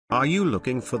Are you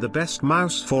looking for the best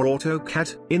mouse for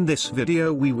AutoCAD? In this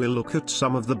video we will look at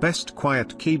some of the best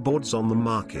quiet keyboards on the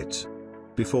market.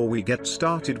 Before we get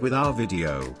started with our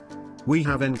video, we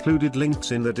have included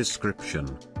links in the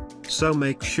description. So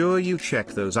make sure you check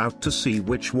those out to see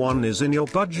which one is in your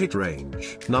budget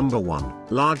range. Number 1.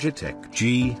 Logitech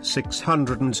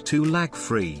G602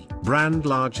 lag-free. Brand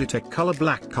Logitech Color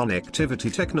Black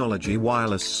Connectivity Technology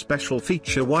Wireless Special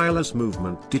Feature Wireless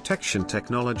Movement Detection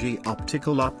Technology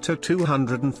Optical up to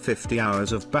 250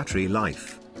 hours of battery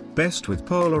life. Best with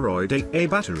Polaroid AA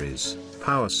batteries,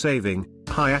 power saving,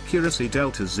 high accuracy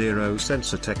Delta Zero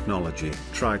sensor technology.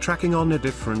 Try tracking on a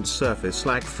different surface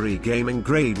lag-free gaming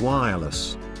grade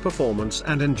wireless. Performance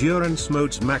and endurance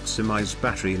modes maximize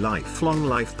battery life. Long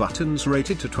life buttons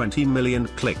rated to 20 million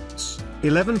clicks.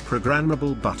 11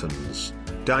 programmable buttons.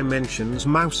 Dimensions: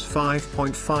 mouse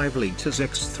 5.5 liters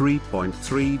x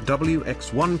 3.3 w x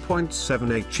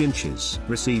 1.78 inches.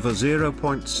 Receiver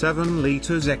 0.7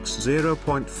 liters x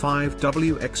 0.5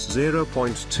 w x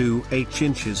 0.28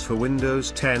 inches for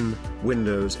Windows 10,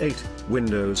 Windows 8,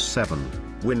 Windows 7,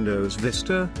 Windows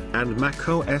Vista, and Mac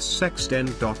OS X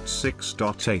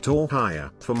 10.6.8 or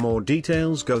higher. For more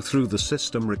details go through the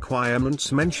system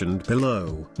requirements mentioned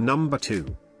below. Number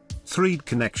 2. 3D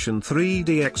Connection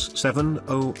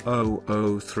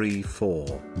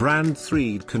 3DX7000034. Brand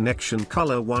 3D Connection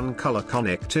Color 1 Color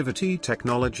Connectivity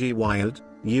Technology Wired,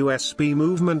 USB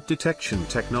Movement Detection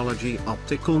Technology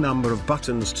Optical number of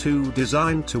buttons 2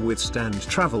 designed to withstand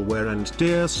travel wear and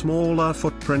tear. Smaller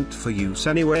footprint for use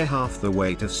anywhere, half the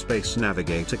weight of Space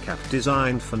Navigator cap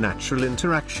designed for natural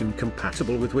interaction,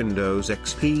 compatible with Windows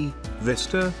XP,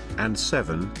 Vista, and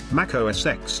 7, Mac OS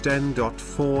X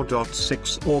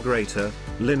 10.4.6 or greater,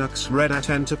 Linux Red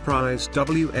Hat Enterprise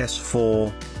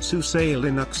WS4, SUSE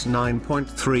Linux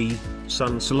 9.3,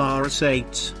 Sun Solaris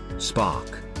 8,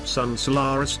 Spark, Sun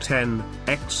Solaris 10,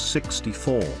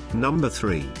 x64. Number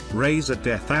 3. Razer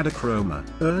DeathAdder Chroma.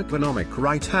 Ergonomic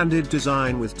right-handed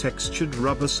design with textured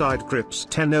rubber side grips.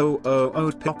 1000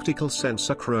 optical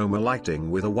sensor chroma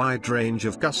lighting with a wide range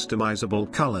of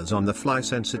customizable colors on the fly.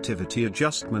 Sensitivity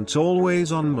adjustments.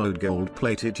 Always on mode.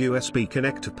 Gold-plated USB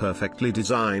connector perfectly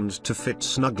designed to fit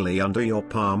snugly under your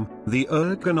palm. The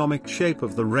ergonomic shape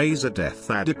of the Razer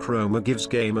DeathAdder Chroma gives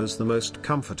gamers the most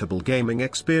comfortable gaming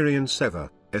experience ever,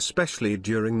 especially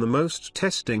during the most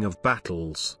testing of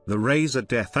battles. The Razer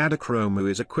DeathAdder Chroma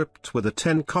is equipped with a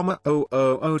 10,000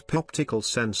 optical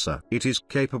sensor. It is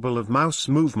capable of mouse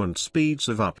movement speeds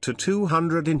of up to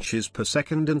 200 inches per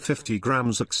second and 50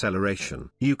 grams acceleration.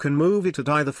 You can move it at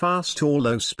either fast or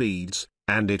low speeds,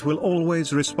 and it will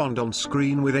always respond on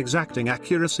screen with exacting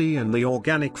accuracy and the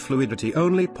organic fluidity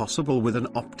only possible with an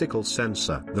optical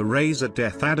sensor. The Razer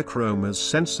DeathAdder Chroma's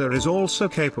sensor is also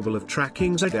capable of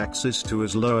tracking Z-axis to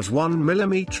as low as 1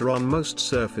 mm on most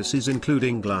surfaces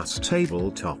including glass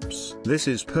tabletops. This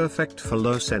is perfect for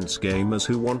low-sense gamers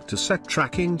who want to set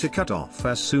tracking to cut off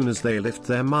as soon as they lift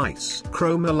their mice.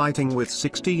 Chroma lighting with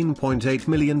 16.8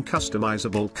 million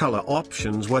customizable color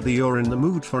options. Whether you're in the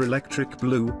mood for electric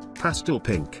blue, pastel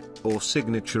pink, or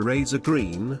signature Razer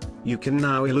green, you can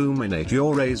now illuminate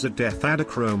your Razer DeathAdder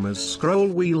Chroma's scroll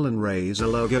wheel and Razer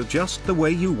logo just the way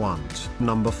you want.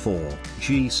 Number 4.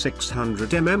 G600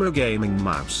 MMO Gaming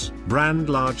Mouse. Brand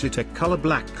Logitech Color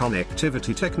Black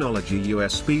Connectivity Technology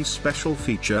USB Special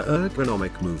Feature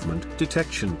Ergonomic Movement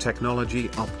Detection Technology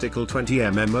Optical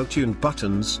 20mm tuned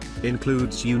buttons,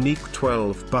 includes unique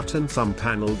 12-button thumb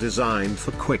panel designed for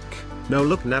quick,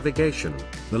 no-look navigation.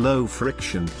 The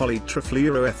low-friction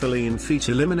polytrifluoroethylene feet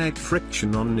eliminate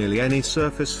friction on nearly any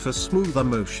surface for smoother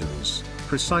motions,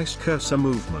 precise cursor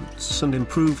movements and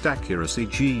improved accuracy.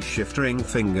 G-Shift ring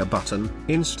finger button,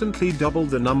 instantly double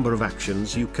the number of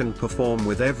actions you can perform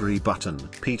with every button.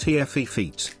 PTFE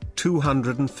feet,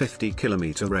 250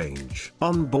 km range.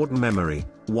 Onboard memory,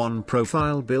 one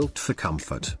profile built for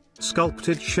comfort.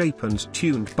 Sculpted shape and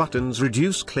tuned buttons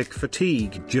reduce click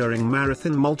fatigue during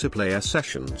marathon multiplayer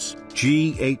sessions.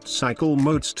 G8 cycle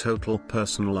modes. Total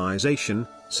personalization,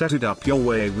 set it up your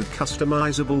way with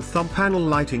customizable thumb panel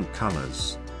lighting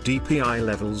colors, DPI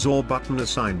levels or button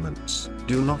assignments.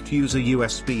 Do not use a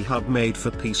USB hub made for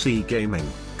PC gaming.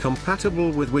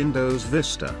 Compatible with Windows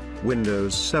Vista,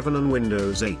 Windows 7 and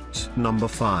Windows 8. Number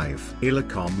 5.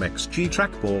 ELECOM XG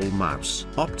Trackball Mouse.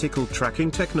 Optical tracking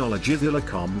technology. The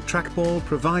ELECOM Trackball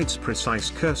provides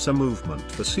precise cursor movement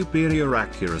for superior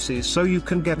accuracy, so you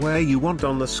can get where you want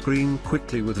on the screen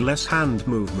quickly with less hand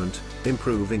movement,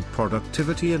 improving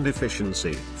productivity and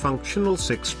efficiency. Functional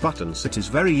 6 buttons. It is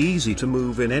very easy to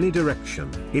move in any direction.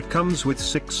 It comes with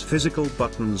 6 physical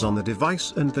buttons on the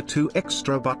device, and the 2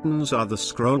 extra buttons are the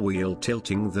scroll wheel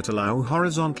tilting that allow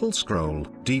horizontal scroll.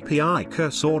 DPI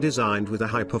cursor designed with a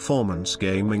high-performance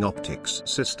gaming optics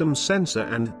system sensor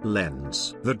and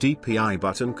lens. The DPI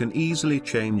button can easily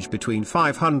change between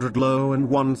 500 low and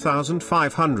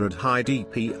 1500 high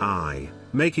DPI,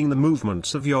 making the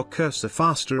movements of your cursor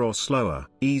faster or slower.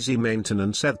 Easy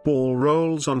maintenance. The ball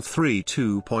rolls on 3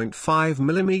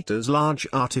 2.5mm large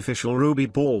artificial ruby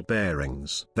ball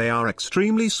bearings. They are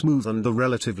extremely smooth, and the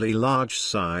relatively large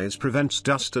size prevents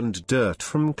dust and dirt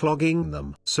from clogging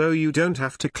them, so you don't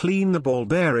have to clean the ball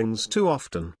bearings too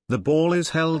often. The ball is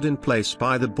held in place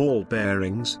by the ball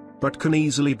bearings, but can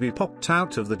easily be popped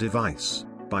out of the device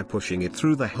by pushing it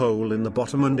through the hole in the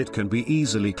bottom, and it can be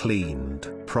easily cleaned.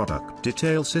 Product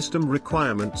detail. System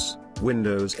requirements: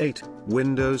 Windows 8,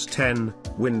 Windows 10,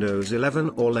 Windows 11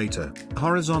 or later.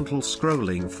 Horizontal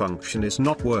scrolling function is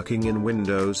not working in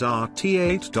Windows RT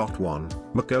 8.1,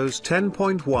 macOS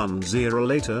 10.10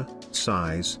 later.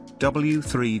 Size: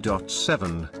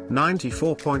 W3.7,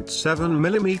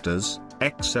 94.7mm,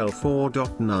 XL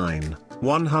 4.9.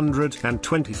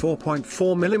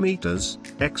 124.4mm,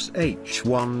 XH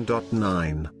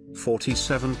 1.9,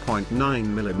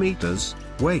 47.9mm,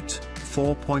 weight,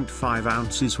 4.5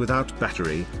 ounces without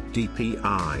battery,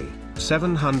 DPI,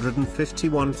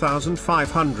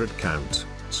 751,500 count,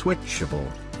 switchable,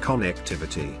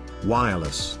 connectivity,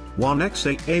 wireless,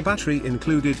 1XAA battery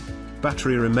included,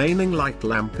 battery remaining light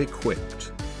lamp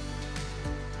equipped.